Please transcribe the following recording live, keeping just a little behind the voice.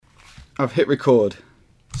I've hit record.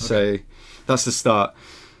 So that's the start.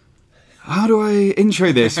 How do I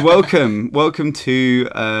intro this? Welcome to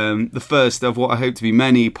the first of what I hope to be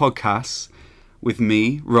many podcasts with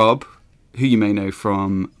me, Rob, who you may know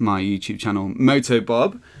from my YouTube channel, Moto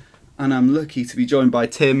Bob. And I'm lucky to be joined by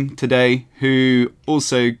Tim today, who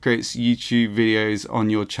also creates YouTube videos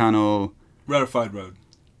on your channel. Rarefied Road.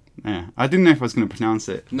 Yeah, I didn't know if I was going to pronounce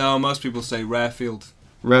it. No, most people say Rarefield.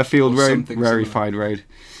 Rarefield Road? Rarefied Road.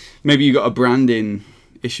 Maybe you got a branding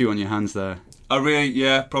issue on your hands there.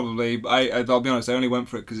 Yeah, probably. I'll be honest, I only went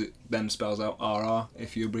for it because it then spells out RR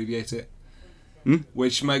if you abbreviate it.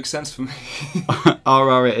 Which makes sense for me.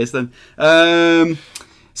 RR it is then.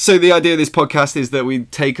 So the idea of this podcast is that we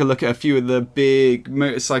take a look at a few of the big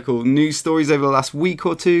motorcycle news stories over the last week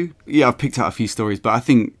or two. Yeah, I've picked out a few stories, but I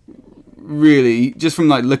think really just from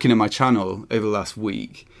like looking at my channel over the last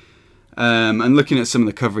week and looking at some of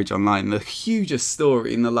the coverage online, the hugest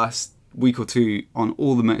story in the last week or two on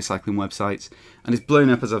all the motorcycling websites, and it's blown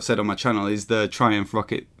up, as I've said on my channel, is the Triumph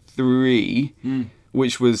Rocket 3,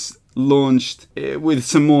 which was launched with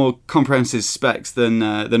some more comprehensive specs than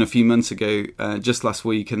a few months ago, just last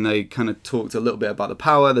week, and they kind of talked a little bit about the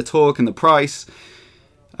power, the torque, and the price.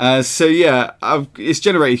 It's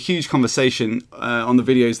generated huge conversation on the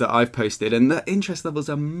videos that I've posted, and the interest levels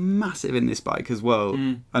are massive in this bike as well.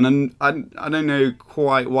 And I don't know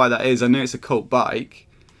quite why that is. I know it's a cult bike.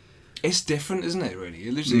 It's different, isn't it? Really,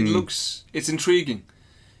 it's intriguing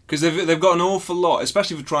because they've got an awful lot,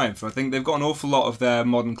 especially for Triumph. I think they've got an awful lot of their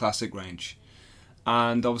modern classic range,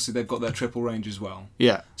 and obviously they've got their triple range as well.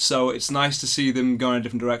 Yeah. So it's nice to see them go in a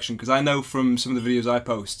different direction, because I know from some of the videos I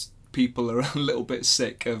post, people are a little bit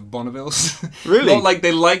sick of Bonnevilles. Really? Not like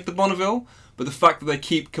they like the Bonneville, but the fact that they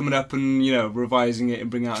keep coming up and, you know, revising it and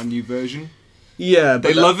bringing out a new version. Yeah, but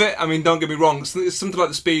they love it. I mean, don't get me wrong. Something like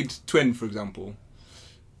the Speed Twin, for example.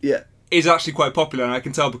 Yeah. Is actually quite popular, and I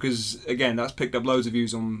can tell because, again, that's picked up loads of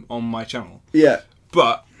views on my channel. Yeah.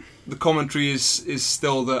 But the commentary is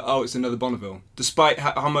still that, oh, it's another Bonneville. Despite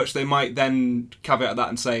how much they might then caveat that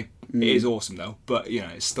and say, it is awesome though, but, you know,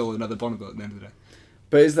 it's still another Bonneville at the end of the day.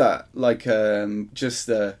 But is that like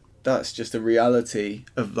that's just a reality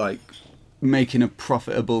of like making a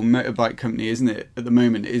profitable motorbike company, isn't it? At the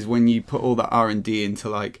moment, is when you put all that R&D into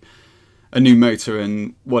like a new motor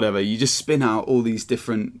and whatever, you just spin out all these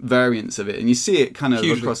different variants of it, and you see it kind of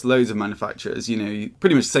across loads of manufacturers. You know,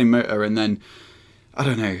 pretty much the same motor, and then I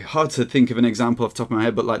don't know, hard to think of an example off the top of my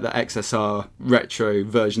head, but like the XSR retro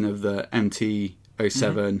version of the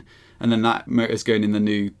MT-07. And then that motor's going in the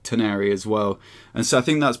new Tenere as well. And so I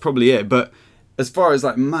think that's probably it. But as far as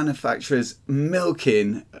like manufacturers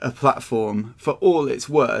milking a platform for all it's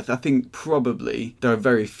worth, I think probably there are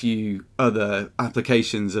very few other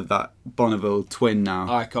applications of that Bonneville Twin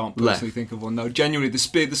now. I can't personally think of one. No, genuinely, the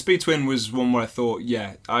Speed Twin was one where I thought,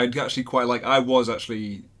 yeah, I'd actually quite like. I was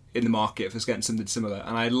actually in the market for getting something similar,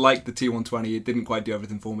 and I liked the T120. It didn't quite do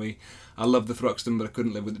everything for me. I loved the Thruxton, but I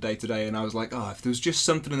couldn't live with the day-to-day, and I was like, oh, if there was just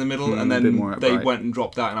something in the middle, and then they went and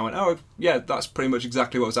dropped that, and I went, oh, yeah, that's pretty much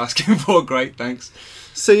exactly what I was asking for. Great, thanks.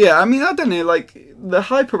 So yeah, I mean, I don't know, like, the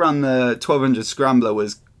hype around the 1200 Scrambler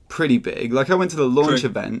was pretty big. Like, I went to the launch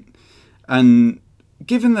event, and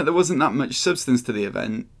given that there wasn't that much substance to the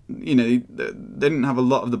event, you know, they didn't have a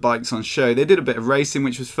lot of the bikes on show. They did a bit of racing,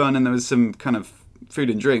 which was fun, and there was some kind of food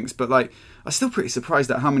and drinks, but like I was still pretty surprised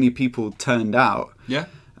at how many people turned out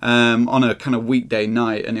on a kind of weekday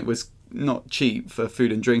night, and it was not cheap for food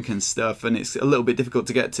and drink and stuff, and it's a little bit difficult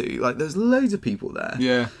to get to. Like, there's loads of people there.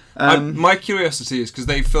 Yeah. My curiosity is because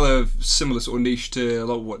they fill a similar sort of niche to a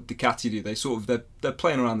lot of what Ducati do. They sort of they're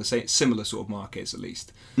playing around the same similar sort of markets, at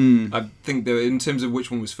least. I think that in terms of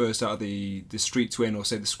which one was first out of the Street Twin, or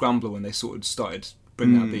say the Scrambler, when they sort of started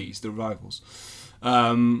bringing out the rivals.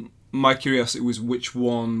 My curiosity was which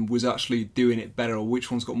one was actually doing it better, or which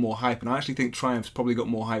one's got more hype. And I actually think Triumph's probably got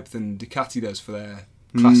more hype than Ducati does for their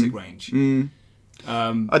classic range.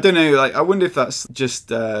 I don't know. Like, I wonder if that's just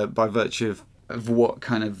by virtue of what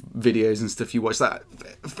kind of videos and stuff you watch. That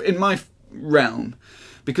in my realm,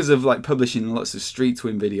 because of like publishing lots of Street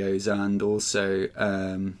Twin videos and also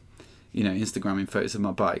you know, Instagramming photos of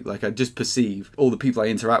my bike, like I just perceive all the people I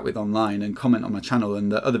interact with online and comment on my channel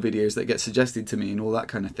and the other videos that get suggested to me and all that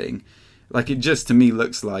kind of thing. Like, it just to me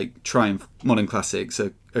looks like Triumph Modern Classics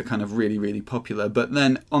are kind of really, really popular. But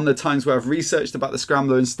then on the times where I've researched about the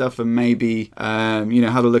Scrambler and stuff, and maybe you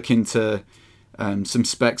know, had a look into some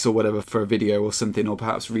specs or whatever for a video or something, or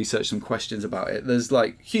perhaps research some questions about it, there's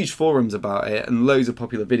like huge forums about it and loads of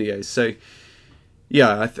popular videos. So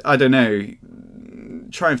yeah, I don't know.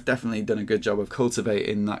 Triumph definitely done a good job of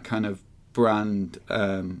cultivating that kind of brand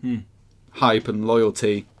hype and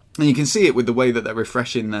loyalty. And you can see it with the way that they're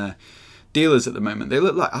refreshing their dealers at the moment. They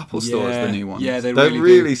look like Apple stores, the new ones. Yeah, they're really,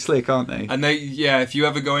 really slick, aren't they? And if you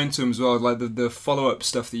ever go into them as well, like the follow-up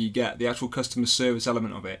stuff that you get, the actual customer service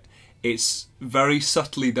element of it, it's very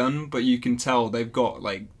subtly done, but you can tell they've got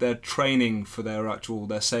like their training for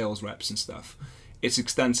their sales reps and stuff. It's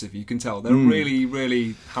extensive. You can tell they're really,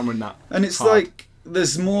 really hammering that. And it's hard. like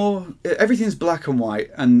there's more. Everything's black and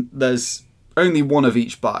white, and there's only one of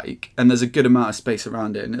each bike, and there's a good amount of space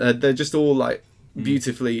around it. And they're just all like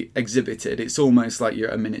beautifully exhibited. It's almost like you're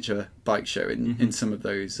at a miniature bike show in some of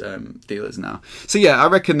those dealers now. So yeah, I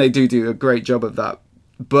reckon they do a great job of that.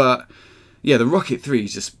 But yeah, the Rocket 3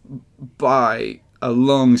 is just by a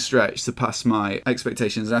long stretch surpassed my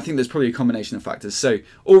expectations, and I think there's probably a combination of factors. So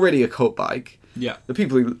already a cult bike. Yeah, the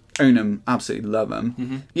people who own them absolutely love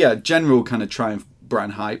them. Yeah, general kind of Triumph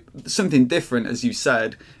brand hype. Something different, as you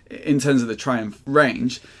said, in terms of the Triumph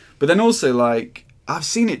range. But then also, like, I've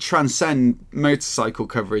seen it transcend motorcycle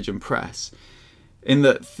coverage and press in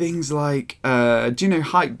that things like, do you know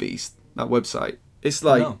Hypebeast, that website? It's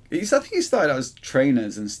like, No. I think it started out as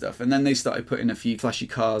trainers and stuff, and then they started putting a few flashy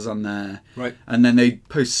cars on there. Right. And then they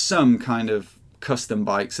post some kind of custom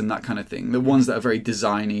bikes and that kind of thing. The ones that are very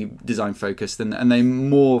design focused, and they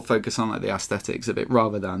more focus on like the aesthetics of it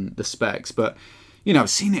rather than the specs. But you know, I've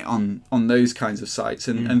seen it on those kinds of sites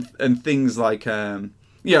and things like I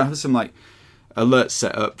have some like alerts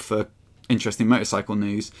set up for interesting motorcycle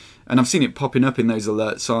news, and I've seen it popping up in those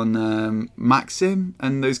alerts on Maxim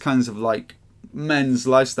and those kinds of like men's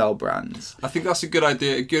lifestyle brands. I think that's a good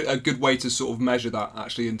idea. A good way to sort of measure that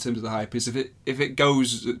actually in terms of the hype is if it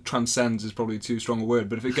goes transcends is probably too strong a word,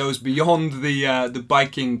 but if it goes beyond the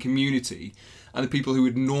biking community and the people who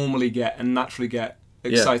would normally get and naturally get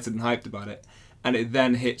excited and hyped about it, and it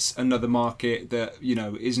then hits another market that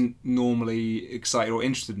isn't normally excited or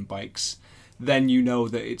interested in bikes, then you know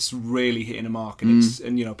that it's really hitting a mark, and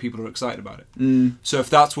people are excited about it. So if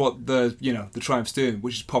that's what the Triumph's doing,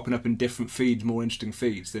 which is popping up in different feeds, more interesting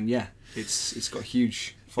feeds, then it's got a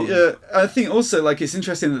huge following. Yeah, I think also like it's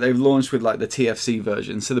interesting that they've launched with like the TFC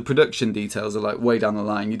version, so the production details are like way down the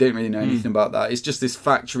line. You don't really know anything about that. It's just this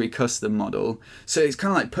factory custom model, so it's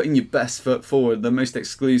kind of like putting your best foot forward, the most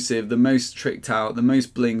exclusive, the most tricked out, the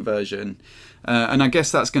most bling version. And I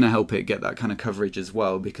guess that's going to help it get that kind of coverage as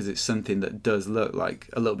well, because it's something that does look like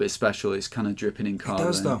a little bit special. It's kind of dripping in carbon. It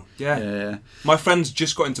does though, yeah. My friend's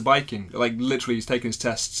just got into biking. Like literally, he's taking his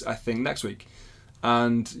tests, I think, next week.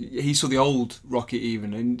 And he saw the old Rocket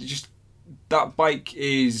even, and just that bike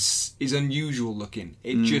is unusual looking.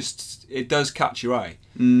 It does catch your eye.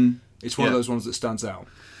 It's one of those ones that stands out.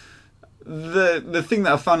 The thing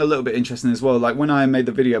that I found a little bit interesting as well, like when I made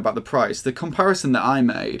the video about the price, the comparison that I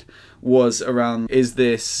made was around, is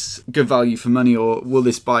this good value for money, or will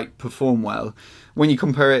this bike perform well? When you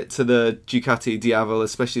compare it to the Ducati Diavel,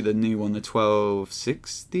 especially the new one, the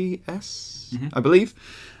 1260S, I believe.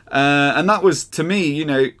 And that was, to me,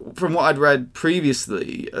 from what I'd read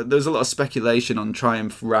previously, there was a lot of speculation on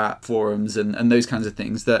Triumph Rat forums and those kinds of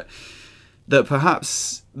things that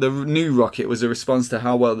perhaps the new Rocket was a response to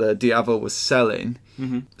how well the Diavel was selling.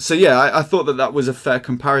 So yeah, I thought that was a fair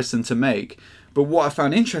comparison to make. But what I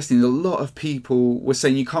found interesting is a lot of people were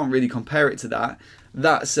saying you can't really compare it to that.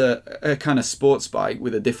 That's a kind of sports bike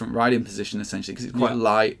with a different riding position, essentially, because it's quite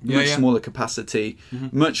light, much smaller capacity,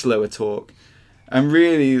 much lower torque. And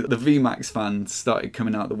really, the VMAX fans started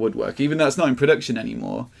coming out of the woodwork, even though it's not in production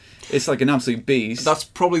anymore. It's like an absolute beast. That's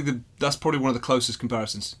probably one of the closest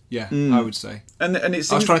comparisons. Yeah, I would say. And I was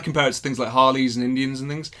trying to compare it to things like Harleys and Indians and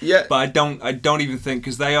things. Yeah. But I don't even think,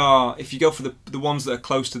 because they are, if you go for the ones that are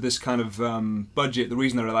close to this kind of budget, the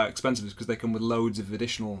reason they're that expensive is because they come with loads of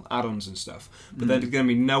additional add-ons and stuff. But they're going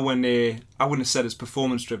to be nowhere near, I wouldn't have said it's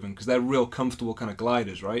performance driven, because they're real comfortable kind of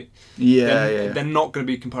gliders, right? They're not going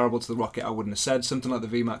to be comparable to the Rocket, I wouldn't have said. Something like the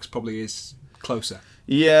VMAX probably is closer.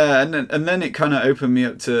 Yeah, and then it kind of opened me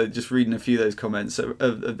up to just reading a few of those comments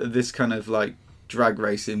of this kind of like drag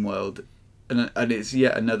racing world, and it's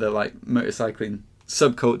yet another like motorcycling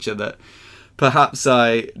subculture that perhaps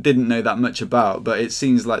I didn't know that much about, but it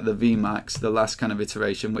seems like the VMAX, the last kind of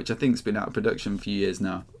iteration, which I think has been out of production for a few years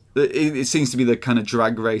now, it seems to be the kind of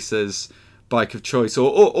drag racers' bike of choice,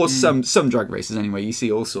 or some drag races anyway. You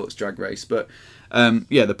see all sorts drag race, but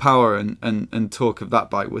the power and torque of that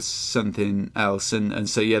bike was something else, and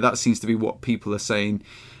so that seems to be what people are saying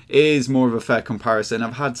is more of a fair comparison.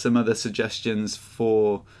 I've had some other suggestions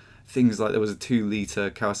for things like there was a 2-litre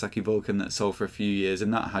Kawasaki Vulcan that sold for a few years,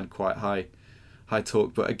 and that had quite high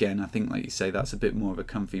torque, but again, I think like you say, that's a bit more of a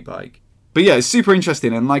comfy bike. But yeah, it's super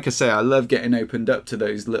interesting, and like I say, I love getting opened up to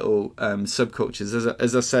those little subcultures.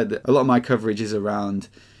 As I said, a lot of my coverage is around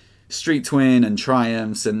Street Twin and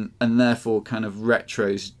Triumphs and therefore kind of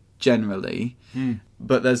retros generally.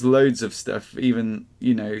 But there's loads of stuff, even,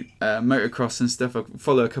 you know, motocross and stuff. I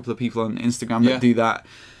follow a couple of people on Instagram that do that.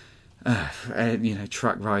 You know,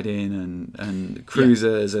 track riding and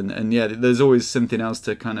cruisers and there's always something else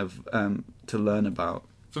to kind of to learn about.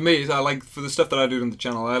 For me, I like, for the stuff that I do on the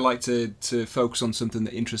channel, I like to focus on something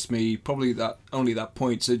that interests me. Probably that only that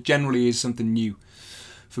point. So it generally is something new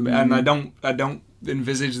for me, and I don't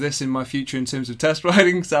envisage this in my future in terms of test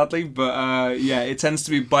riding, sadly. But it tends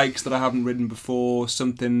to be bikes that I haven't ridden before.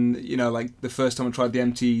 Something, you know, like the first time I tried the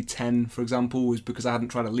MT10, for example, was because I hadn't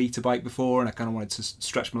tried a litre bike before, and I kind of wanted to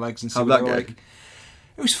stretch my legs and see what they were like.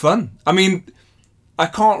 It was fun. I mean, I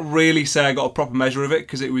can't really say I got a proper measure of it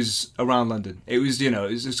because it was around London. It was, you know,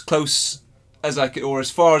 it was as close as I could, or as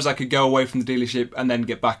far as I could go away from the dealership and then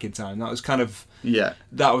get back in time. That was kind of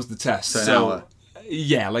that was the test. So an hour.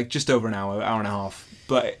 Yeah, like just over an hour and a half.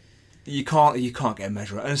 But you can't get a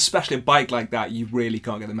measure of it. And especially a bike like that, you really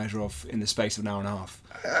can't get the measure of in the space of an hour and a half.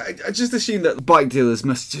 I just assume that bike dealers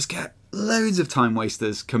must just get loads of time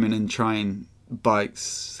wasters coming and trying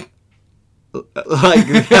bikes. I've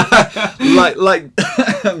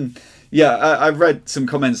read some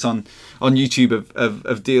comments on YouTube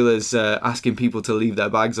of dealers asking people to leave their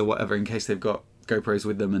bags or whatever in case they've got GoPros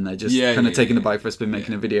with them and they're just taking the bike for a spin,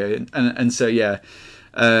 making a video, and so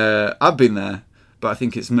I've been there, but I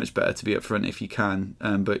think it's much better to be up front if you can,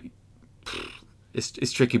 but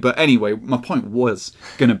it's tricky. But anyway, my point was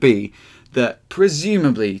going to be that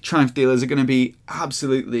presumably Triumph dealers are going to be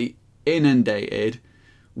absolutely inundated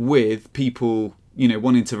with people, you know,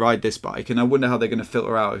 wanting to ride this bike, and I wonder how they're going to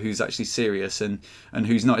filter out who's actually serious and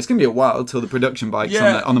who's not. It's going to be a while till the production bikes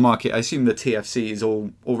on the market. I assume the TFC is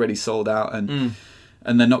already sold out, and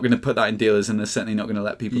they're not going to put that in dealers, and they're certainly not going to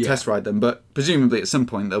let people test ride them. But presumably at some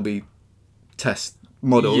point there'll be test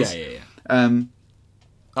models.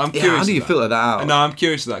 I'm curious. How do you filter that out? No, I'm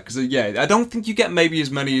curious of that because I don't think you get maybe as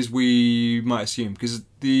many as we might assume, because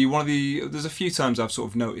there's a few times I've sort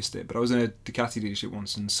of noticed it, but I was in a Ducati dealership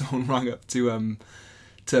once and someone rang up to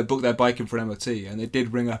book their bike in for an MOT, and they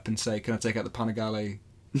did ring up and say, "Can I take out the Panigale?"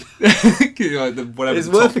 Like whatever it's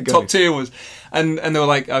the worth top tier was, and they were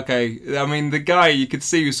like, okay. I mean, the guy, you could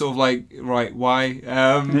see, was sort of like, right, why?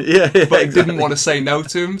 But exactly. Didn't want to say no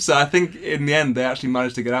to him, so I think in the end they actually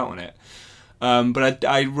managed to get out on it. But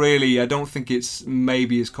I don't think it's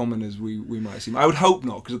maybe as common as we might assume. I would hope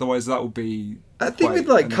not, because otherwise that would be. I think with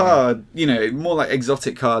like car, you know, more like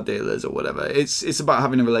exotic car dealers or whatever. It's about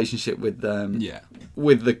having a relationship with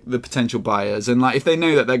with the potential buyers, and like if they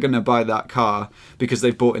know that they're going to buy that car because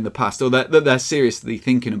they've bought in the past, or that they're seriously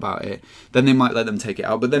thinking about it, then they might let them take it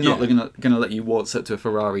out. But they're not going to let you waltz up to a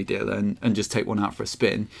Ferrari dealer and just take one out for a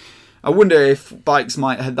spin. I wonder if bikes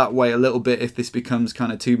might head that way a little bit if this becomes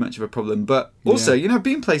kind of too much of a problem. But also, you know,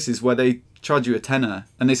 being places where they charge you a tenner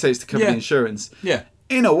and they say it's to cover the insurance. Yeah.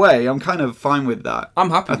 In a way, I'm kind of fine with that. I'm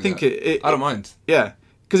happy. I think it I don't mind. Yeah,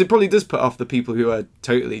 because it probably does put off the people who are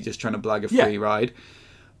totally just trying to blag a free ride.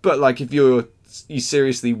 But like, if you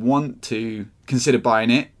seriously want to consider buying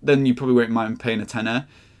it, then you probably won't mind paying a tenner.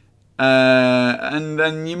 And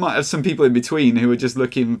then you might have some people in between who are just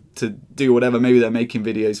looking to do whatever. Maybe they're making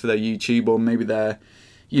videos for their YouTube, or maybe they're,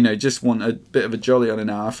 you know, just want a bit of a jolly on an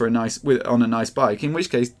hour for on a nice bike. In which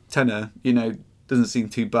case, tenner, you know, doesn't seem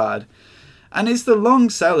too bad. And it's the long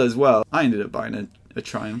sell as well. I ended up buying a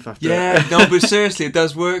Triumph after. Yeah, no, but seriously, it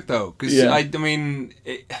does work though, because I mean,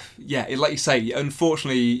 like you say,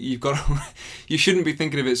 unfortunately, you shouldn't be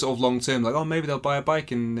thinking of it sort of long term, like, oh, maybe they'll buy a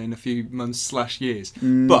bike in a few months / years.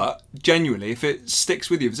 But genuinely, if it sticks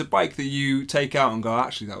with you, if it's a bike that you take out and go,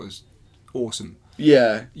 actually, that was awesome.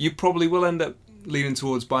 Yeah, you probably will end up leaning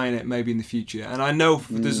towards buying it maybe in the future. And I know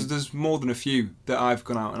there's more than a few that I've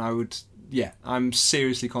gone out and I would. Yeah, I'm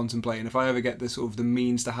seriously contemplating if I ever get the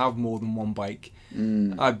means to have more than one bike,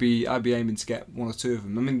 I'd be aiming to get one or two of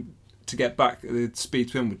them. I mean, to get back, the Speed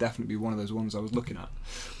Twin would definitely be one of those ones I was looking at.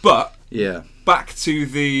 But back to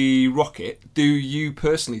the Rocket. Do you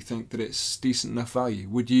personally think that it's decent enough value?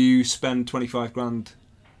 Would you spend 25 grand?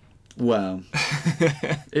 Well,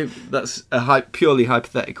 that's a purely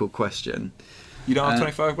hypothetical question. You don't have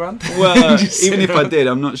 25 grand? Well, even if I did,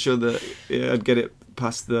 I'm not sure that I'd get it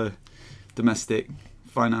past the domestic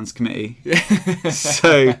finance committee.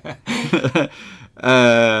 So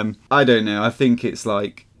I don't know. I think it's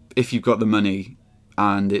like, if you've got the money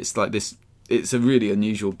and it's like this, it's a really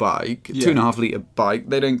unusual bike, 2.5 litre bike,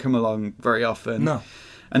 they don't come along very often. No.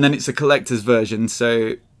 And then it's a collector's version,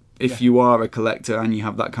 so if you are a collector and you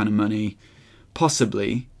have that kind of money,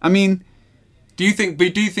 possibly. I mean, do you think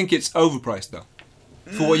it's overpriced though,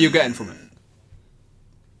 for what you're getting from it?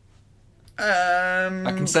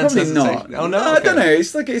 I can sense probably not. Oh no, I don't know.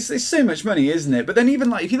 It's like it's so much money, isn't it? But then even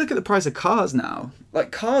like if you look at the price of cars now,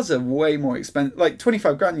 like cars are way more expensive. Like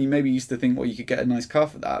 25 grand, you maybe used to think, well, you could get a nice car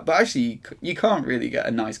for that, but actually you can't really get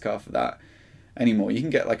a nice car for that anymore. You can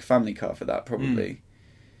get like a family car for that probably.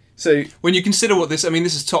 So when you consider what this, I mean,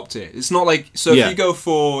 this is top tier. It's not like if you go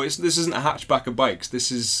for this isn't a hatchback of bikes.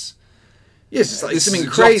 This is it's like something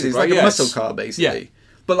crazy. It's like a muscle car basically. Yeah.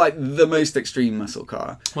 But like the most extreme muscle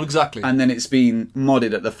car. Well, exactly. And then it's been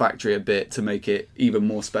modded at the factory a bit to make it even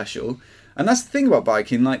more special. And that's the thing about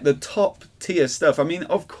biking, like the top tier stuff. I mean,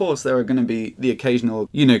 of course, there are going to be the occasional,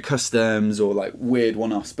 customs or like weird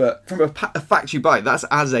one-offs. But from a factory bike, that's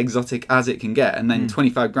as exotic as it can get. And then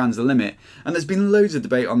 25 grand's the limit. And there's been loads of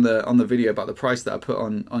debate on the video about the price that I put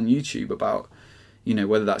on YouTube about,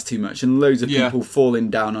 whether that's too much. And loads of people falling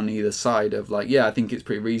down on either side of like, I think it's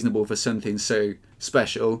pretty reasonable for something so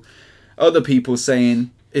special. Other people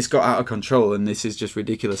saying it's got out of control and this is just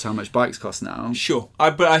ridiculous how much bikes cost now. Sure.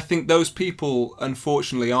 But I think those people,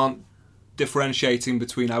 unfortunately, aren't differentiating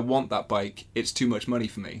between I want that bike, it's too much money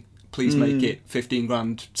for me. Please make it 15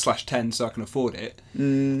 grand /10 so I can afford it.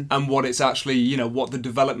 And what it's actually, what the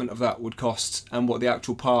development of that would cost and what the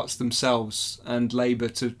actual parts themselves and labour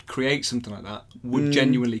to create something like that would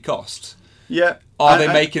genuinely cost. Yeah. Are they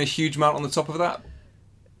making a huge amount on the top of that?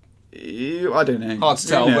 I don't know. Hard to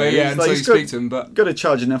tell, but until you speak to them. But got to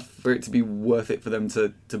charge enough for it to be worth it for them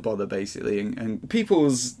to bother, basically. And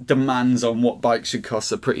people's demands on what bikes should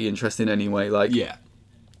cost are pretty interesting anyway. Like,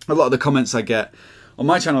 a lot of the comments I get on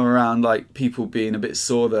my channel around like people being a bit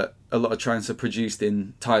sore that a lot of Triumphs are produced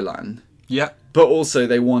in Thailand. Yeah. But also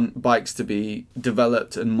they want bikes to be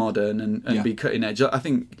developed and modern and be cutting edge. I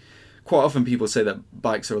think quite often people say that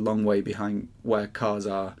bikes are a long way behind where cars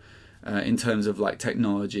are. In terms of like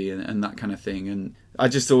technology and that kind of thing, and I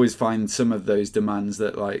just always find some of those demands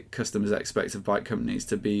that like customers expect of bike companies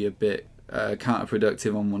to be a bit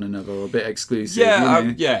counterproductive on one another or a bit exclusive.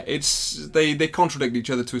 It's they contradict each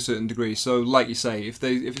other to a certain degree. So like you say, if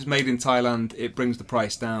it's made in Thailand, it brings the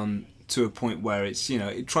price down to a point where it's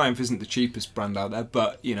Triumph isn't the cheapest brand out there,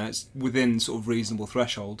 but it's within sort of reasonable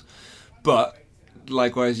threshold. But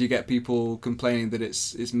likewise, you get people complaining that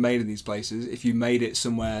it's made in these places. If you made it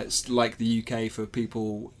somewhere like the UK for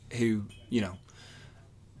people who,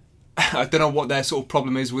 I don't know what their sort of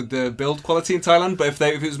problem is with the build quality in Thailand, but if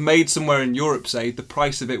it was made somewhere in Europe, say, the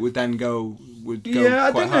price of it would then go quite high.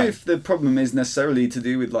 I don't know if the problem is necessarily to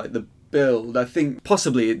do with like the build. I think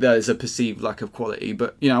possibly there's a perceived lack of quality,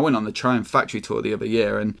 but I went on the Triumph factory tour the other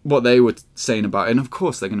year and what they were saying about it, and of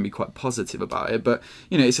course they're going to be quite positive about it, but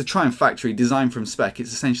it's a Triumph factory designed from spec.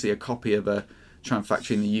 It's essentially a copy of a Triumph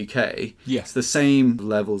factory in the UK. It's the same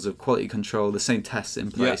levels of quality control, the same tests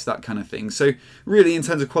in place, that kind of thing. So really in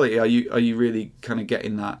terms of quality, are you really kind of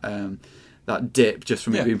getting that that dip just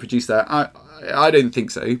from it being produced there? I don't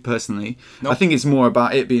think so, personally. Nope. I think it's more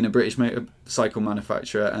about it being a British motorcycle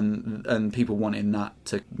manufacturer and people wanting that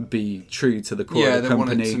to be true to the core of the company. Yeah, they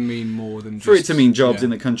want it to mean more than just... For it to mean jobs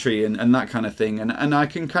in the country and that kind of thing. And I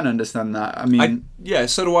can kind of understand that. I mean...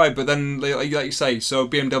 so do I, but then, like you say, so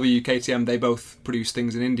BMW, KTM, they both produce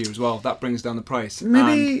things in India as well. That brings down the price.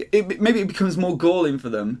 Maybe it becomes more galling for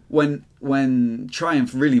them when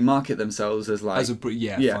Triumph really market themselves as like...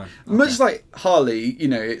 Fine. Much like Harley,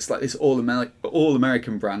 it's like this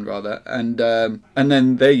all-American brand, rather. And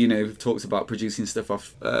then they, have talked about producing stuff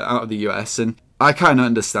out of the US, and I kind of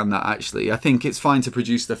understand that, actually. I think it's fine to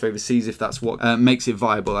produce stuff overseas if that's what makes it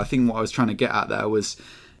viable. I think what I was trying to get at there was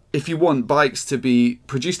if you want bikes to be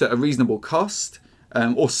produced at a reasonable cost,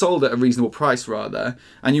 or sold at a reasonable price, rather,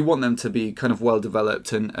 and you want them to be kind of well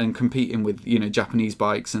developed and competing with Japanese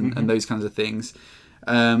bikes and those kinds of things,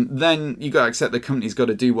 then you got to accept the company's got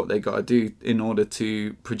to do what they got to do in order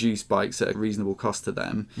to produce bikes at a reasonable cost to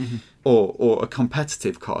them, or a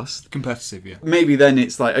competitive cost. Maybe then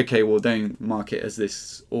it's like, okay, well, don't market as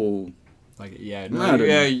this all. No,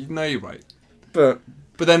 you're right. But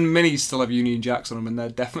then Minis still have Union Jacks on them, and they're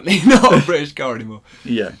definitely not a British car anymore.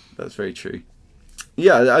 Yeah, that's very true.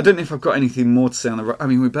 Yeah, I don't know if I've got anything more to say on the Rocket. I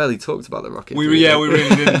mean, we barely talked about the Rocket. We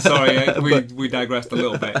really didn't. Sorry, we digressed a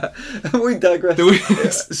little bit. We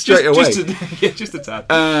digressed straight away. Just a tad.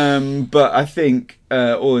 But I think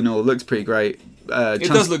all in all, it looks pretty great. It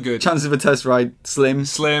does look good. Chances of a test ride,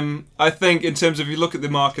 slim. I think in terms of, if you look at the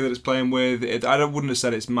market that it's playing with, wouldn't have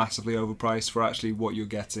said it's massively overpriced for actually what you're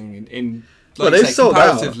getting in like they've sold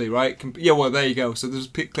comparatively, out. Right? Well, there you go. So there's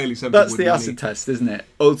clearly something. That's the acid test, isn't it?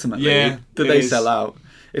 Ultimately, do they sell out?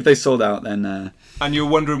 If they sold out, then... And you're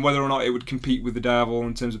wondering whether or not it would compete with the Davil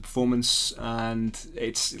in terms of performance, and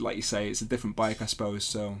it's, like you say, it's a different bike, I suppose,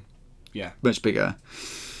 so, yeah. Much bigger.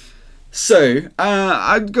 So,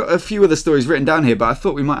 I've got a few other stories written down here, but I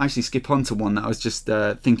thought we might actually skip on to one that I was just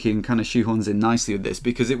thinking kind of shoehorns in nicely with this,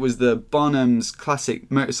 because it was the Barnum's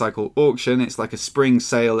Classic Motorcycle Auction. It's like a spring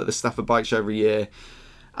sale at the Stafford Bike Show every year,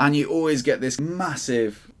 and you always get this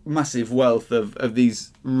massive wealth of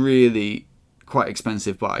these really quite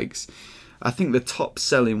expensive bikes. I think the top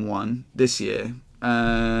selling one this year,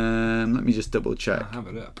 let me just double check. I have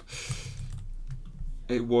it up.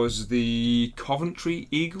 It was the Coventry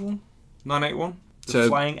Eagle 981, the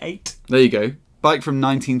Flying 8. There you go. Bike from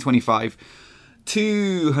 1925,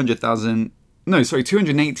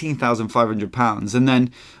 £218,500, and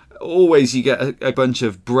then always you get a bunch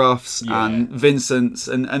of Bruffs and Vincents,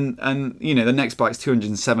 and you know, the next bike's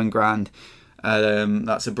 207 grand.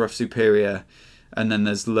 That's a Bruff Superior, and then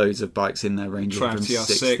there's loads of bikes in there ranging from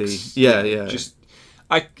 60. Yeah. Just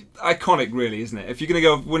iconic, really, isn't it? If you're going to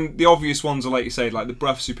go, when the obvious ones are like you say, like the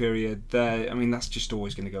Bruff Superior, I mean, that's just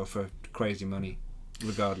always going to go for crazy money,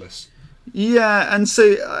 regardless. Yeah, and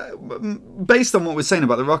so based on what we're saying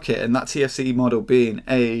about the Rocket and that TFC model being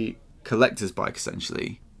a collector's bike,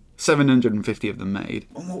 essentially, 750 of them made.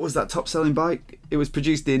 And what was that top selling bike? It was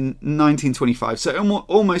produced in 1925, so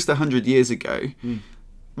almost 100 years ago.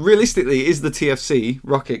 Realistically, is the TFC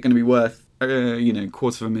Rocket going to be worth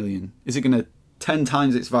 $250,000? Is it going to 10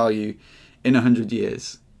 times its value in 100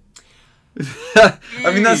 years? I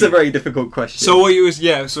mean, that's a very difficult question. So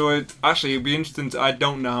actually it'd be interesting I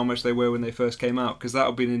don't know how much they were when they first came out, because that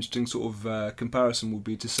would be an interesting sort of comparison, would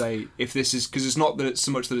be to say if this is, because it's not that it's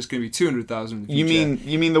so much that it's going to be 200,000 in the future.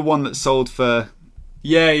 You mean the one that sold for...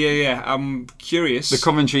 Yeah. I'm curious. The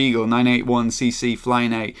Coventry Eagle 981cc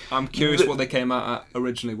Flying 8. I'm curious what they came out at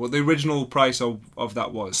originally, what the original price of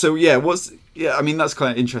that was. So I mean, that's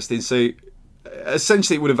quite interesting. So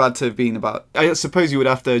essentially it would have had to have been about, I suppose you would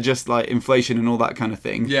have to adjust like inflation and all that kind of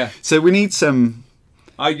thing. Yeah. So we need some...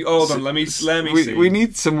 hold on, let me see. We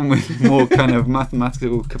need someone with more kind of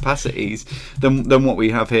mathematical capacities than what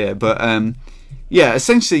we have here. But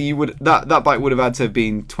essentially that bike would have had to have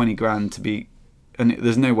been 20 grand to be, and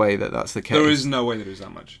there's no way that that's the case. There is no way that it was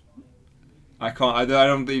that much. I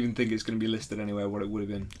don't even think it's going to be listed anywhere what it would have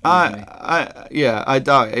been. I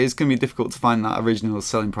doubt it. It's going to be difficult to find that original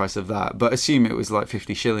selling price of that, but assume it was like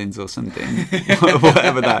 50 shillings or something,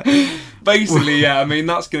 whatever that. Basically, yeah. I mean,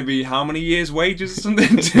 that's going to be how many years' wages or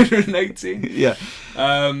something? 218. Yeah.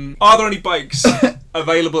 Are there any bikes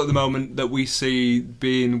available at the moment that we see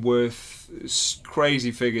being worth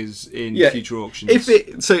crazy figures in future auctions? Is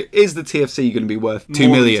the TFC going to be worth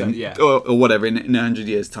 $2 million or whatever in 100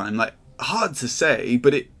 years' time? Like, hard to say,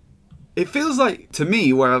 but it feels like to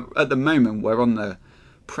me, where at the moment we're on the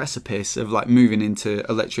precipice of like moving into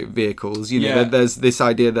electric vehicles. You know, there's this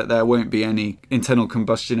idea that there won't be any internal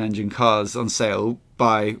combustion engine cars on sale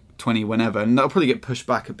by 20 whenever, and that'll probably get pushed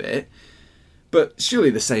back a bit. But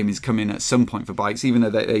surely the same is coming at some point for bikes, even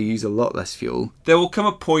though they use a lot less fuel. There will come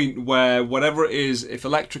a point where whatever it is, if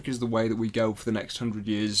electric is the way that we go for the next 100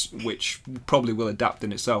 years, which probably will adapt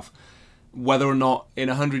in itself, whether or not in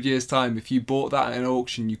 100 years' time, if you bought that at an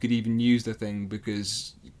auction, you could even use the thing,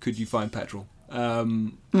 because could you find petrol?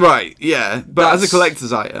 Right, yeah. But as a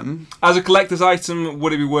collector's item... As a collector's item,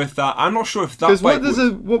 would it be worth that? I'm not sure if that...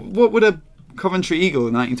 Because what would a Coventry Eagle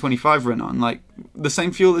in 1925 run on? Like, the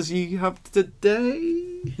same fuel as you have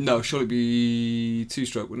today? No, surely it'd be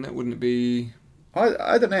two-stroke, wouldn't it? Wouldn't it be...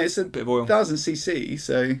 I don't know, it's a bit of oil. 1000cc,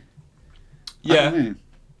 so... Yeah. I don't know.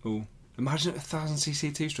 Ooh. Imagine a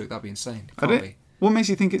 1000cc two-stroke, that'd be insane. What makes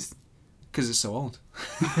you think it's... Because it's so old.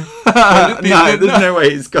 No, there's no way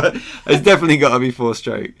it's definitely got to be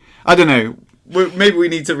four-stroke. I don't know. Maybe we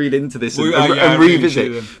need to read into this and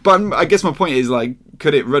revisit. Really, but I guess my point is, like,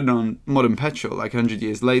 could it run on modern petrol like 100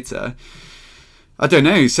 years later? I don't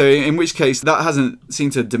know. So in which case, that hasn't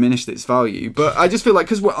seemed to have diminished its value. But I just feel like,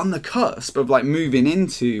 because we're on the cusp of like moving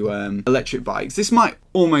into electric bikes, this might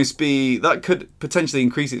almost be, that could potentially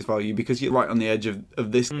increase its value, because you're right on the edge of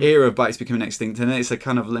this era of bikes becoming extinct, and it's a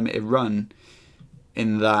kind of limited run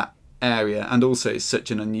in that area. And also it's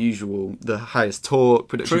such an unusual, the highest torque,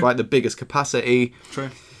 production bike, the biggest capacity.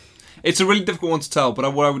 True. It's a really difficult one to tell,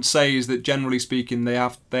 but what I would say is that generally speaking, they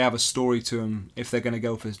have a story to them if they're going to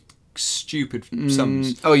go for stupid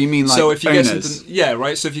sums. Oh, you mean like so if you owners? get something, yeah,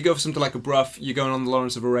 right. So if you go for something like a Bruff, you're going on the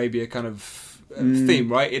Lawrence of Arabia kind of theme,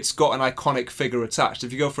 right? It's got an iconic figure attached.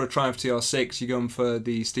 If you go for a Triumph TR6, you're going for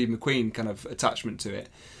the Steve McQueen kind of attachment to it.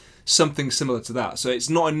 Something similar to that. So it's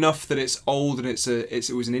not enough that it's old and it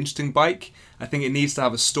was an interesting bike. I think it needs to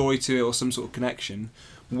have a story to it or some sort of connection,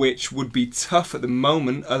 which would be tough at the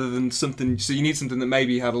moment. Other than something, so you need something that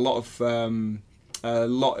maybe had it would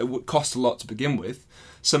cost a lot to begin with.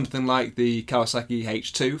 something like the Kawasaki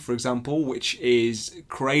H2, for example, which is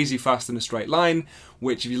crazy fast in a straight line,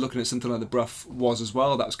 which if you're looking at something like the Brough was as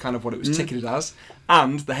well, that was kind of what it was ticketed as.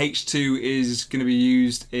 And the H2 is going to be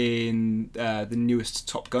used in the newest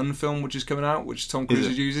Top Gun film, which is coming out, which Tom Cruise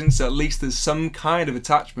is using. So at least there's some kind of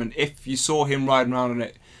attachment. If you saw him riding around on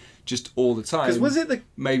it just all the time, was it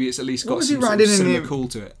maybe it's at least got some riding sort of cinema cool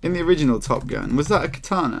to it. In the original Top Gun, was that a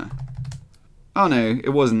katana? Oh no, it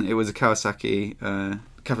wasn't. It was a Kawasaki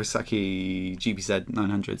GPZ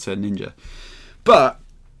 900, so Ninja. But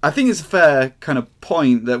I think it's a fair kind of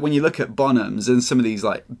point that when you look at Bonhams and some of these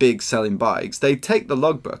like big selling bikes, they take the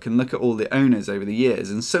logbook and look at all the owners over the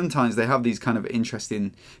years, and sometimes they have these kind of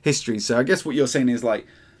interesting histories. So I guess what you're saying is like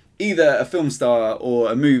either a film star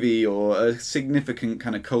or a movie or a significant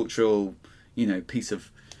kind of cultural, piece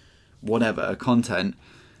of whatever content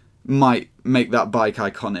might make that bike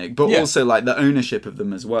iconic, but also like the ownership of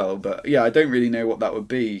them as well. But yeah, I don't really know what that would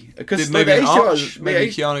be, because maybe an Arch,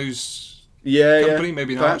 maybe Keanu's company,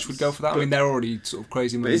 maybe an Arch would go for that. I mean, they're already sort of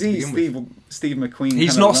crazy money. But is he Steve McQueen?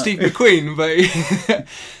 He's not Steve McQueen,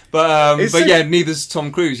 but yeah, neither's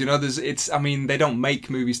Tom Cruise. I mean, they don't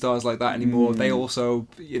make movie stars like that anymore. They also,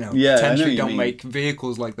 potentially don't make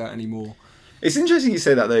vehicles like that anymore. It's interesting you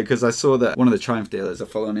say that though, because I saw that one of the Triumph dealers I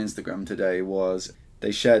follow on Instagram today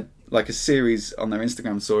they shared like a series on their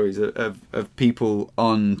Instagram stories of people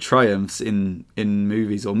on Triumphs in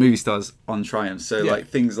movies, or movie stars on Triumphs. So like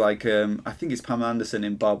things like I think it's Pamela Anderson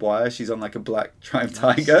in Barbed Wire. She's on like a black Triumph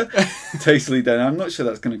Tiger. Totally done. I'm not sure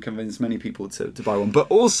that's going to convince many people to buy one. But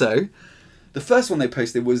also, the first one they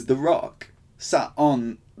posted was The Rock sat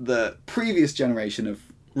on the previous generation of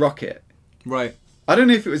Rocket. Right. I don't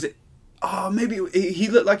know if it was. Oh, maybe he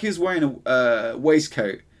looked like he was wearing a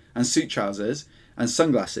waistcoat and suit trousers and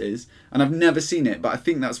sunglasses, and I've never seen it, but I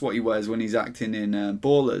think that's what he wears when he's acting in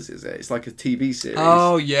Ballers, is it? It's like a TV series.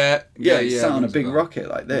 Oh, yeah. He sat on a big rocket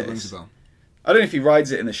like this. I don't know if he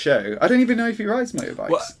rides it in the show. I don't even know if he rides motorbikes.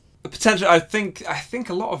 Well, potentially, I think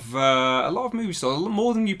a lot of movie stars, a lot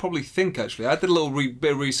more than you probably think, actually. I did a little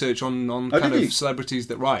bit of research on kind of celebrities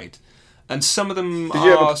that ride, and some of them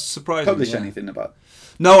are surprising. Did you publish anything about?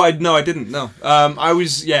 No, I didn't. No, I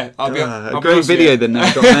was. Yeah, I'll be a great video that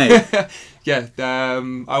never got made. Yeah,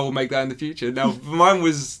 I will make that in the future. Now, mine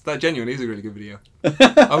was that genuinely is a really good video.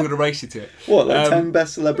 I'm going to race you to it. What, like 10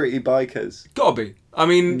 best celebrity bikers? Gotta be. I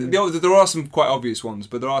mean, there are some quite obvious ones,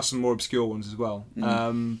 but there are some more obscure ones as well.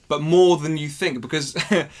 But more than you think, because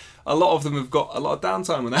a lot of them have got a lot of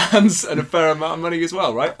downtime on their hands and a fair amount of money as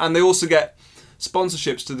well, right? And they also get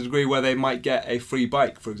sponsorships to the degree where they might get a free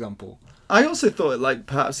bike, for example. I also thought like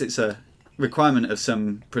perhaps it's a requirement of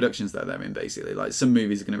some productions that they're in, basically. Like some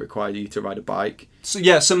movies are going to require you to ride a bike. So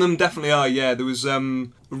yeah, some of them definitely are. Yeah, there was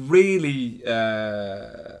really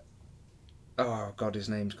oh god, his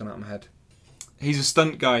name's gone out of my head. He's a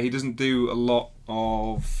stunt guy. He doesn't do a lot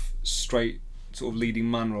of straight sort of leading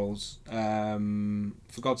man roles.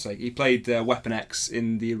 For God's sake, he played Weapon X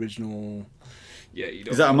in the original. Yeah, you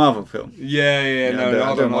don't. Is that a Marvel film? Yeah. No,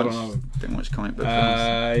 I don't watch comic book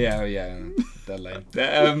films. Yeah, they're lame.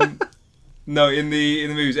 No, in the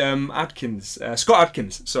movies, Scott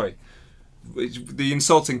Adkins. Sorry. The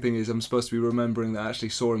insulting thing is, I'm supposed to be remembering that I actually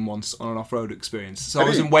saw him once on an off-road experience. So I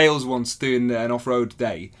was in Wales once doing an off-road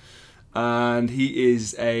day, and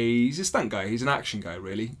he's a stunt guy. He's an action guy,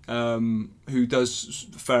 really, who does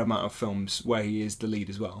a fair amount of films where he is the lead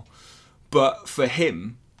as well. But for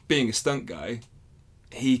him, being a stunt guy,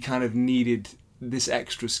 he kind of needed this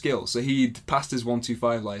extra skill. So he'd passed his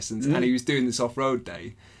 125 license, and he was doing this off-road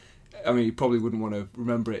day. I mean, he probably wouldn't want to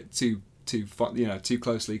remember it too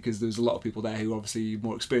closely, because there was a lot of people there who were obviously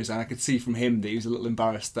more experienced, and I could see from him that he was a little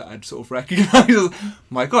embarrassed that I'd sort of recognised.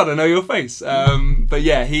 My God, I know your face. But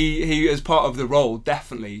yeah, he as part of the role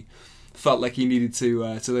definitely felt like he needed to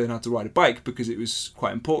learn how to ride a bike, because it was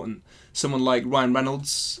quite important. Someone like Ryan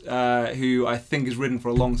Reynolds, who I think has ridden for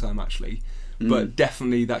a long time actually, but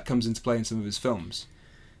definitely that comes into play in some of his films.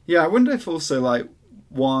 Yeah, I wonder if also like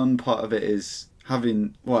one part of it is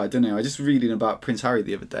having, well, I don't know, I was just reading about Prince Harry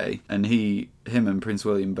the other day, and him and Prince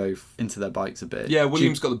William both into their bikes a bit. Yeah,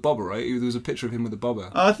 William's got the bobber, right? There was a picture of him with the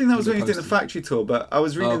bobber. I think that was when he did the factory tour, but I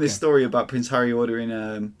was reading this story about Prince Harry ordering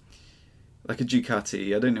like a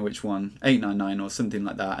Ducati, I don't know which one, 899 or something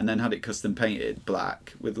like that, and then had it custom painted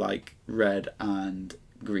black with like red and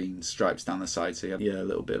green stripes down the side, so he had a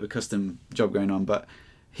little bit of a custom job going on. But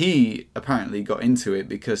he apparently got into it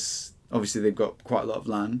because obviously they've got quite a lot of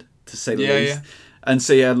land, to say the least. And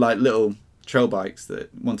so he had like little trail bikes,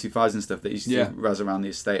 that 125s and stuff that you used to razz around the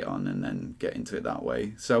estate on, and then get into it that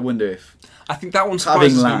way. So I wonder if I think that one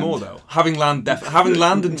surprises me more though. Having land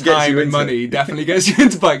and time and money definitely gets you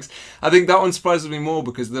into bikes. I think that one surprises me more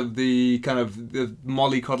because of the kind of the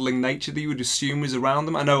mollycoddling nature that you would assume is around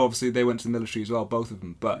them. I know obviously they went to the military as well, both of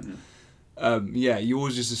them, but you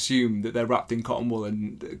always just assume that they're wrapped in cotton wool,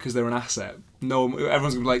 and because they're an asset,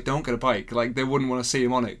 everyone's gonna be like, don't get a bike. Like they wouldn't want to see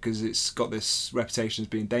him on it because it's got this reputation as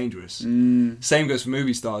being dangerous. Same goes for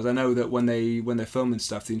movie stars. I know that when they're filming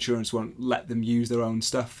stuff, the insurance won't let them use their own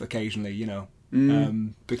stuff occasionally,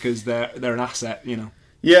 because they're an asset,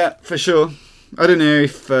 Yeah, for sure. I don't know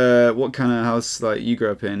if what kind of house like you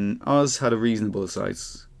grew up in. Ours had a reasonable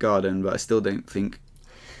size garden, but I still don't think.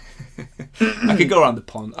 I could go around the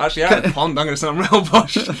pond. Actually, I had a pond. I'm going to sound real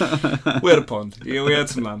posh. We had a pond. Yeah, we had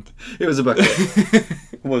some land. It was a bucket,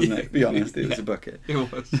 wasn't it? Be honest, it was a bucket. It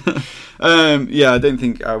was. I don't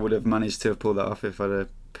think I would have managed to have pulled that off if I'd have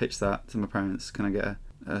pitched that to my parents. Can I get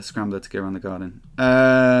a scrambler to get around the garden?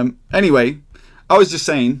 Anyway, I was just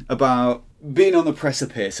saying about being on the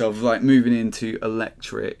precipice of like moving into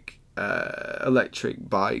electric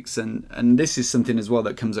bikes, and this is something as well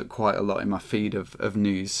that comes up quite a lot in my feed of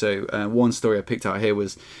news. So one story I picked out here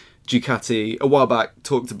was Ducati a while back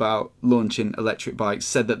talked about launching electric bikes,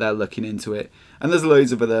 said that they're looking into it, and there's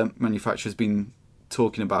loads of other manufacturers been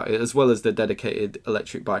talking about it, as well as the dedicated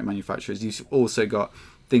electric bike manufacturers. You've also got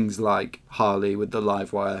things like Harley with the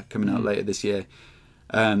Livewire coming out later this year.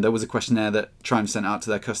 There was a questionnaire that Triumph sent out to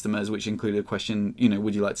their customers, which included a question,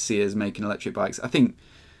 would you like to see us making electric bikes? I think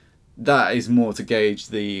that is more to gauge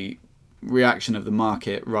the reaction of the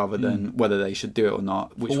market rather than whether they should do it or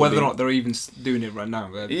not. Or whether or not they're even doing it right now.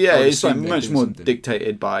 It's like much more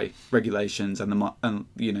dictated by regulations and that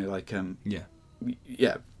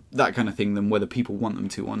kind of thing than whether people want them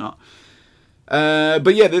to or not.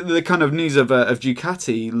 But yeah, the kind of news of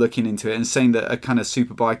Ducati looking into it and saying that a kind of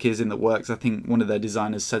super bike is in the works. I think one of their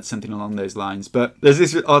designers said something along those lines. But there's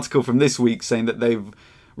this article from this week saying that they've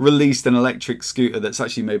released an electric scooter that's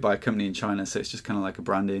actually made by a company in China, so it's just kind of like a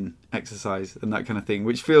branding exercise and that kind of thing,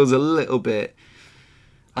 which feels a little bit...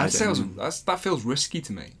 that feels risky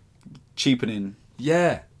to me. Cheapening.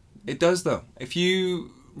 Yeah, it does though. If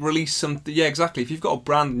you release something... Yeah, exactly. If you've got a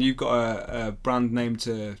brand and you've got a brand name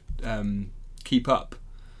to keep up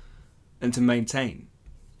and to maintain,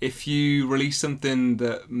 if you release something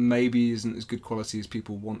that maybe isn't as good quality as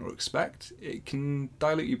people want or expect, it can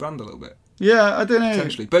dilute your brand a little bit. Yeah, I don't know.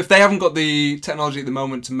 Potentially. But if they haven't got the technology at the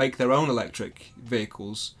moment to make their own electric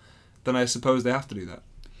vehicles, then I suppose they have to do that.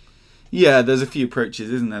 Yeah, there's a few approaches,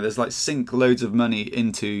 isn't there? There's like sink loads of money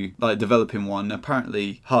into like developing one.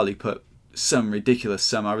 Apparently Harley put some ridiculous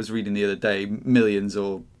sum, I was reading the other day, millions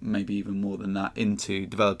or maybe even more than that into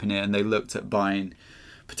developing it, and they looked at buying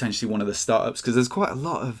potentially one of the startups, because there's quite a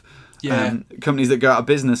lot of companies that go out of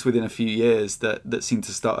business within a few years that seem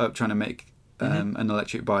to start up trying to make an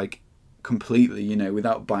electric bike completely,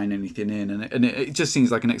 without buying anything in, and it just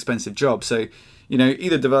seems like an expensive job. So,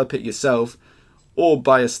 either develop it yourself or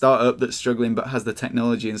buy a startup that's struggling but has the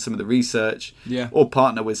technology and some of the research, or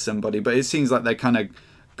partner with somebody. But it seems like they're kind of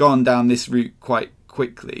gone down this route quite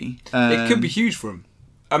quickly. It could be huge for them.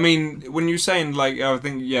 I mean, when you're saying, like, I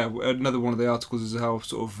think, another one of the articles is how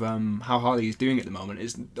sort of how Harley is doing at the moment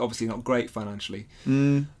is obviously not great financially.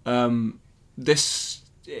 This,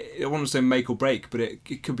 I wouldn't say make or break, but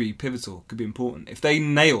it could be pivotal, could be important. If they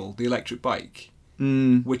nail the electric bike,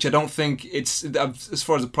 which I don't think it's, as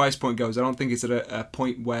far as the price point goes, I don't think it's at a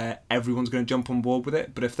point where everyone's going to jump on board with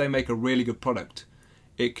it, but if they make a really good product,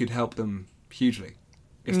 it could help them hugely,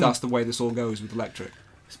 if that's the way this all goes with electric.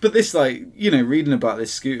 But this, like, reading about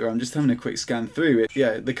this scooter, I'm just having a quick scan through it.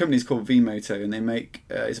 Yeah, the company's called Vmoto, and they make,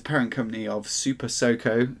 it's a parent company of Super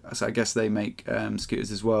Soco, so I guess they make scooters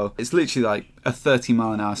as well. It's literally like a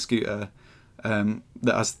 30-mile-an-hour scooter that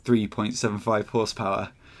has 3.75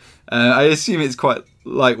 horsepower. I assume it's quite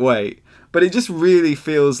lightweight, but it just really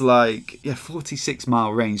feels like,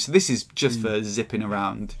 46-mile range. So this is just for zipping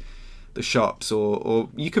around the shops, or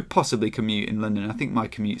you could possibly commute in London. I think my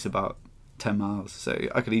commute's about 10 miles, so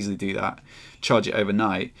I could easily do that, charge it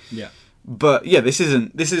overnight. But this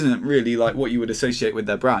isn't really like what you would associate with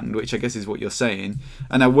their brand, which I guess is what you're saying.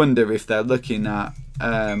 And I wonder if they're looking at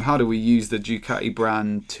how do we use the Ducati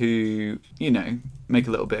brand to make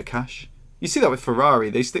a little bit of cash. You see that with Ferrari,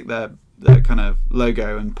 they stick their kind of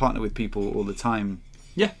logo and partner with people all the time.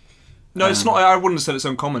 No, it's not. I wouldn't have said it's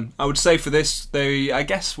uncommon. I would say for this, I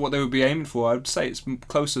guess what they would be aiming for, I would say it's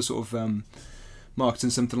closer sort of marketing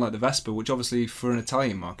something like the Vespa, which obviously for an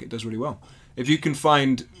Italian market does really well. if you can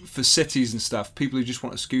find for cities and stuff, people who just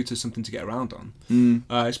want a scooter, something to get around on,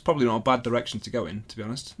 it's probably not a bad direction to go in, to be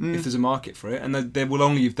honest, if there's a market for it. And they will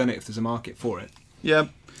only have done it if there's a market for it. Yeah.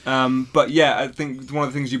 But yeah, I think one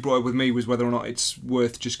of the things you brought up with me was whether or not it's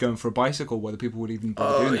worth just going for a bicycle, whether people would even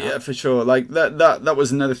bother doing that. Yeah, for sure. Like that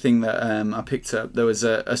was another thing that I picked up. There was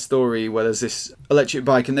a story where there's this electric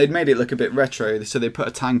bike, and they'd made it look a bit retro. So they put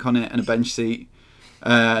a tank on it and a bench seat.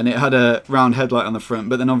 And it had a round headlight on the front,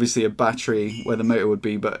 but then obviously a battery where the motor would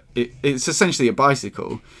be. But it's essentially a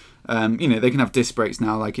bicycle. You know, they can have disc brakes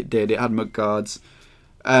now, like it did. It had mud guards,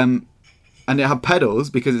 and it had pedals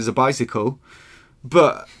because it's a bicycle.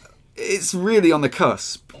 But it's really on the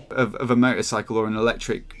cusp of a motorcycle or an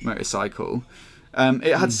electric motorcycle.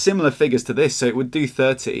 It had similar figures to this, so it would do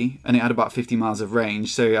 30, and it had about 50 miles of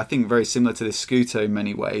range. So I think very similar to this scooter in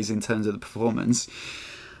many ways in terms of the performance.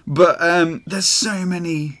 But there's so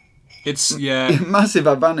many massive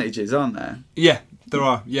advantages, aren't there? Yeah, there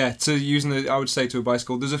are. Yeah, to using I would say to a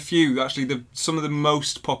bicycle. There's a few, actually, some of the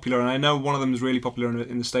most popular, and I know one of them is really popular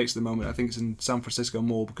in the States at the moment. I think it's in San Francisco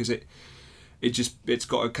more because it's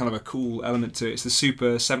got a kind of a cool element to it. It's the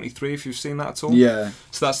Super 73, if you've seen that at all. Yeah.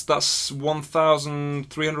 So that's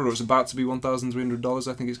 $1,300, or it's about to be $1,300,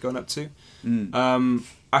 I think it's going up to.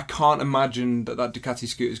 I can't imagine that Ducati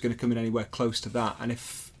scooter is going to come in anywhere close to that. And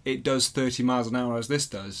if it does 30 miles an hour as this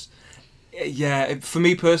does, for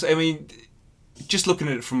me personally, I mean, just looking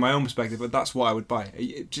at it from my own perspective, but that's what I would buy.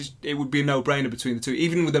 It would be a no-brainer between the two.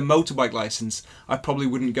 Even with a motorbike license, I probably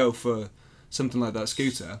wouldn't go for something like that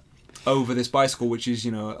scooter over this bicycle, which is,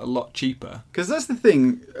 you know, a lot cheaper. Because that's the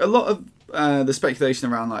thing. A lot of the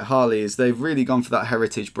speculation around like Harley is they've really gone for that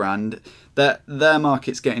heritage brand. That their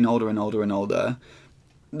market's getting older and older and older.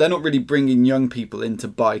 They're not really bringing young people into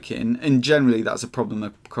biking, and generally that's a problem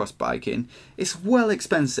across biking. It's well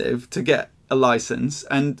expensive to get a license,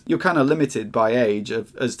 and you're kind of limited by age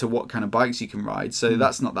as to what kind of bikes you can ride, so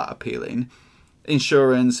that's not that appealing.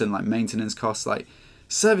 Insurance and like maintenance costs, like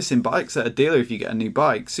servicing bikes at a dealer if you get a new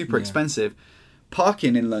bike, super expensive.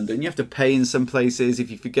 Parking in London, you have to pay in some places.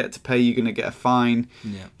 If you forget to pay, you're going to get a fine.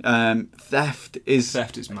 Theft is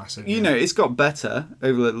massive. You know, it's got better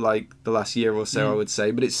over like the last year or so, I would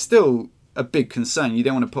say, but it's still a big concern. You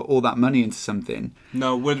don't want to put all that money into something.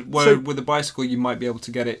 No, with a bicycle, you might be able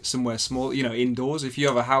to get it somewhere small, you know, indoors. If you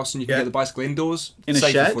have a house and you can get the bicycle indoors, in a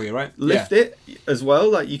safer shed for you, right? Lift it as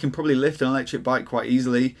well. Like you can probably lift an electric bike quite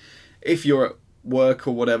easily. If you're at work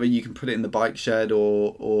or whatever, you can put it in the bike shed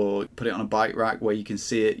or put it on a bike rack where you can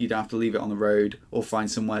see it. You don't have to leave it on the road or find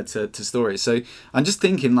somewhere to store it. So I'm just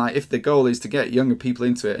thinking, like, if the goal is to get younger people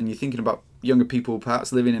into it, and you're thinking about younger people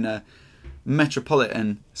perhaps living in a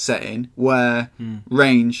metropolitan setting where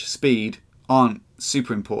range, speed aren't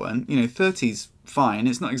super important, you know, 30's fine.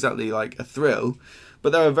 It's not exactly like a thrill,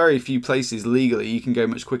 but there are very few places legally you can go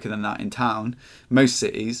much quicker than that in town, most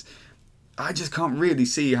cities. I just can't really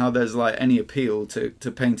see how there's like any appeal to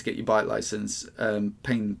paying to get your bike license,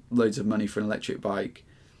 paying loads of money for an electric bike,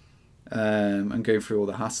 and going through all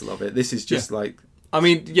the hassle of it. This is just like, I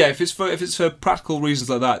mean, if it's for practical reasons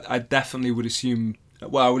like that, I definitely would assume.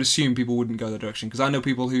 Well, I would assume people wouldn't go that direction, because I know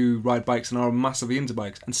people who ride bikes and are massively into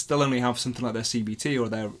bikes and still only have something like their CBT or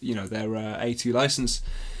their A2 license,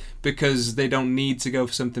 because they don't need to go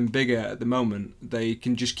for something bigger at the moment. They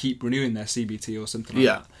can just keep renewing their CBT or something like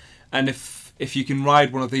that. And if you can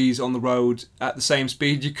ride one of these on the road at the same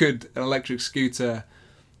speed you could an electric scooter,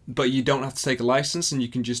 but you don't have to take a license and you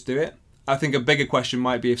can just do it, I think a bigger question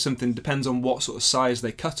might be if something depends on what sort of size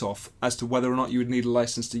they cut off as to whether or not you would need a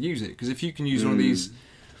license to use it. Because if you can use one of these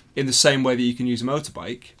in the same way that you can use a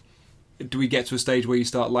motorbike, do we get to a stage where you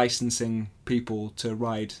start licensing people to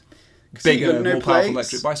ride bigger, more powerful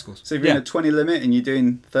electric bicycles? So if you're in a 20 limit and you're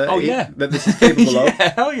doing 30, that this is capable of.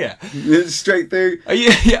 Hell yeah. Straight through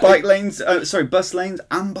bike lanes, bus lanes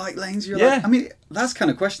and bike lanes. Like, I mean, that's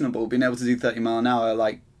kind of questionable, being able to do 30 mile an hour,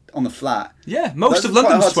 like, on the flat. Yeah, most of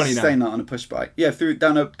London's 20 now. Sustain that on a push bike. Yeah,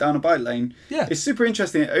 down a bike lane. Yeah. It's super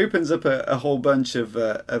interesting. It opens up a whole bunch of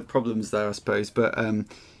problems there, I suppose. But,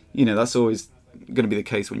 you know, that's always going to be the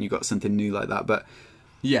case when you've got something new like that. But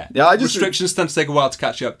restrictions tend to take a while to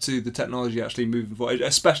catch up to the technology actually moving forward,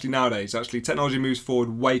 especially nowadays. Actually, technology moves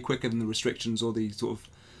forward way quicker than the restrictions or the sort of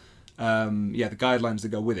the guidelines that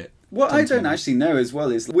go with it. What I don't actually know as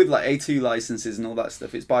well is with like A2 licenses and all that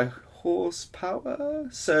stuff, it's by horsepower.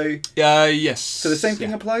 So yes. So the same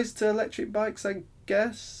thing applies to electric bikes, I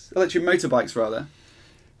guess. Electric motorbikes, rather.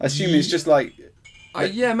 I assume it's just like.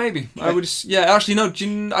 Maybe. I would. Yeah, actually, no.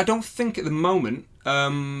 I don't think at the moment.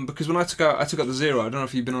 Because when I took out the Zero, I don't know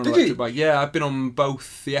if you've been on an electric bike. Yeah, I've been on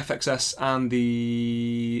both the FXS and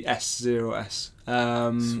the S0S.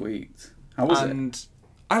 Sweet. How was it?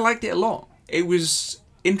 I liked it a lot. It was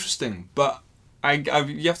interesting, but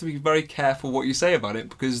you have to be very careful what you say about it,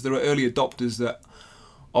 because there are early adopters that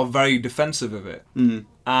are very defensive of it.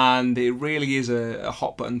 And it really is a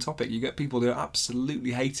hot button topic. You get people who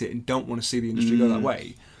absolutely hate it and don't want to see the industry go that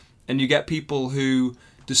way. And you get people who,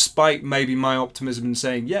 despite maybe my optimism in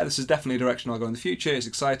saying, yeah, this is definitely a direction I'll go in the future, it's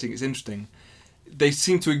exciting, it's interesting, they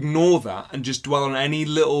seem to ignore that and just dwell on any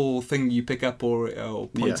little thing you pick up or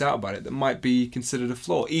point out about it that might be considered a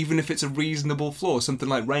flaw, even if it's a reasonable flaw, something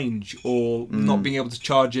like range or not being able to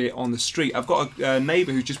charge it on the street. I've got a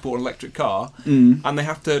neighbour who just bought an electric car, and they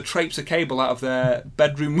have to traipse a cable out of their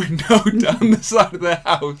bedroom window down the side of their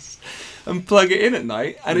house and plug it in at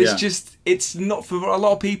night, and it's not, for a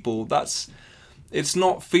lot of people, it's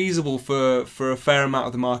not feasible for a fair amount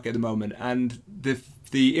of the market at the moment, and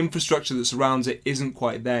the infrastructure that surrounds it isn't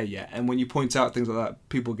quite there yet. And when you point out things like that,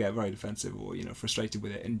 people get very defensive or, frustrated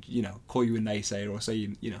with it and, call you a naysayer or say,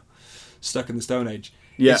 stuck in the Stone Age.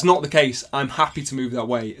 Yeah. It's not the case. I'm happy to move that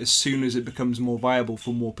way as soon as it becomes more viable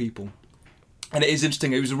for more people. And it is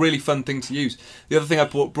interesting. It was a really fun thing to use. The other thing I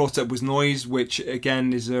brought up was noise, which,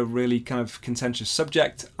 again, is a really kind of contentious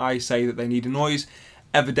subject. I say that they need a noise.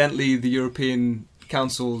 Evidently, the European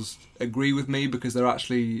councils agree with me, because they're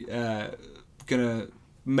actually going to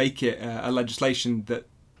make it a legislation that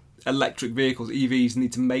electric vehicles, EVs,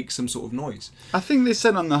 need to make some sort of noise. I think they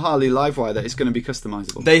said on the Harley Livewire that it's going to be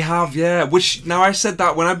customizable. They have, yeah. Which, now I said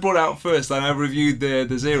that when I brought it out first, and I reviewed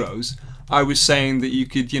the Zeros, I was saying that you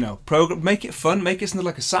could, make it fun, make it something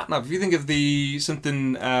like a sat-nav. If you think of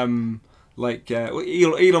something like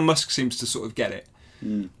Elon Musk seems to sort of get it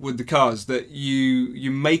with the cars, that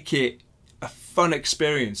you make it a fun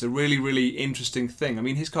experience, a really, really interesting thing. I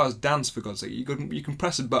mean, his cars dance, for God's sake. You can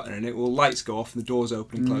press a button and lights go off and the doors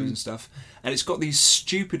open and close and stuff. And it's got these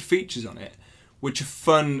stupid features on it which are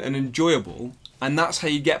fun and enjoyable. And that's how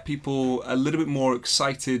you get people a little bit more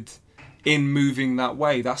excited in moving that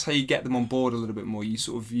way. That's how you get them on board a little bit more. You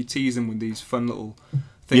tease them with these fun little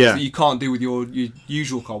things that you can't do with your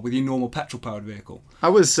usual car, with your normal petrol-powered vehicle. I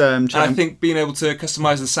was and I think being able to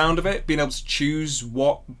customise the sound of it, being able to choose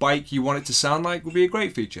what bike you want it to sound like, would be a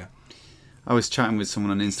great feature. I was chatting with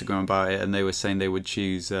someone on Instagram about it, and they were saying they would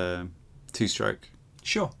choose two-stroke.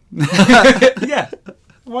 Sure. Yeah,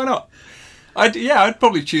 why not? I'd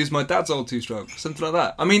probably choose my dad's old two-stroke, something like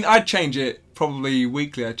that. I mean, I'd change it probably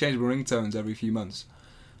weekly. I'd change my ringtones every few months.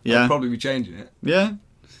 Yeah. I'd probably be changing it. Yeah.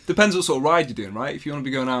 Depends what sort of ride you're doing, right? If you want to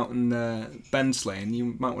be going out and bend sleighing,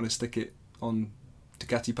 you might want to stick it on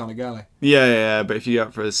Ducati Panigale. Yeah, but if you're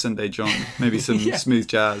out for a Sunday jaunt, maybe some smooth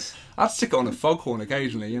jazz. I'd stick it on a foghorn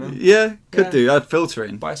occasionally, Yeah, could do. I'd filter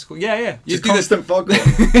in. Bicycle, yeah. Just constant foghorn.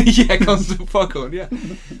 Yeah, constant foghorn, yeah.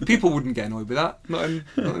 People wouldn't get annoyed with that, not in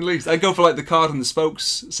the least. I'd go for the card and the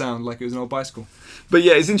spokes sound like it was an old bicycle. But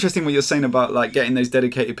yeah, it's interesting what you're saying about getting those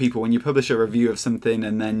dedicated people. When you publish a review of something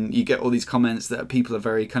and then you get all these comments that people are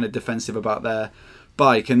very kind of defensive about their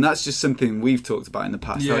bike, and that's just something we've talked about in the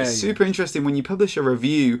past. It's super interesting when you publish a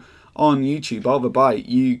review on YouTube of a bike,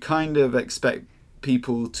 you kind of expect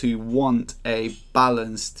people to want a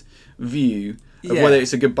balanced view of whether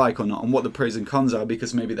it's a good bike or not and what the pros and cons are,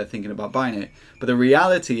 because maybe they're thinking about buying it. But the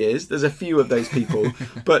reality is there's a few of those people,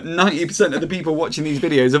 but 90% of the people watching these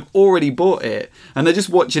videos have already bought it, and they're just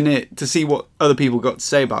watching it to see what other people got to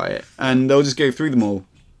say about it, and they'll just go through them all.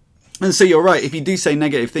 And so you're right, if you do say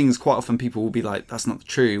negative things, quite often people will be like, that's not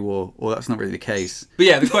true, or that's not really the case. But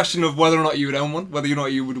yeah, the question of whether or not you would own one, whether or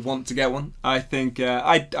not you would want to get one, I think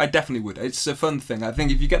I definitely would. It's a fun thing. I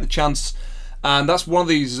think if you get the chance, and that's one of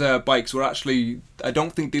these bikes where actually I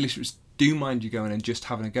don't think dealerships do mind you going and just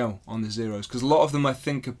having a go on the Zeros, because a lot of them I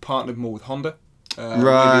think are partnered more with Honda.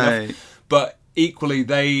 Right. But equally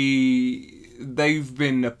they've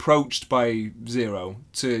been approached by Zero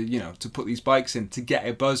to put these bikes in, to get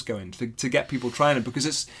a buzz going, to get people trying it, because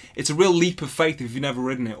it's a real leap of faith if you've never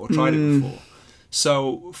ridden it or tried it before.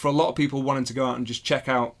 So for a lot of people wanting to go out and just check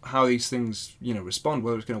out how these things respond,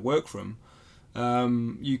 whether it's going to work for them,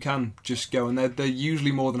 you can just go, and they're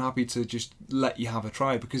usually more than happy to just let you have a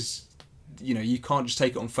try, because you can't just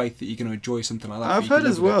take it on faith that you're going to enjoy something like that. I've heard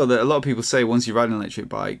as well that a lot of people say once you ride an electric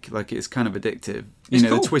bike, it's kind of addictive. It's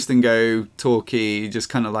cool. The twist and go, torquey, just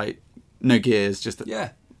kind of no gears, just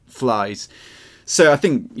flies. So I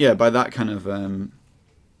think, by that kind of, by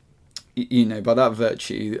that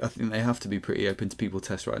virtue, I think they have to be pretty open to people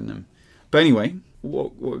test riding them. But anyway,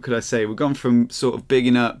 what could I say? We've gone from sort of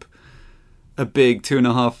bigging up a big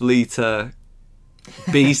 2.5 litre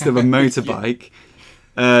beast of a motorbike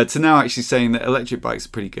to now actually saying that electric bikes are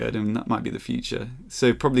pretty good and that might be the future.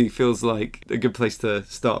 So probably feels like a good place to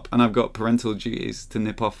stop. And I've got parental duties to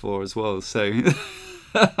nip off for as well. So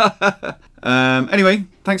anyway,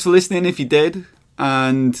 thanks for listening if you did.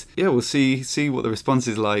 And yeah, we'll see what the response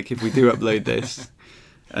is like if we do upload this.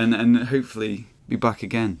 And hopefully be back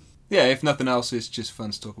again. Yeah, if nothing else, it's just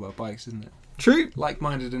fun to talk about bikes, isn't it? True.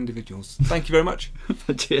 Like-minded individuals. Thank you very much.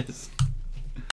 Cheers.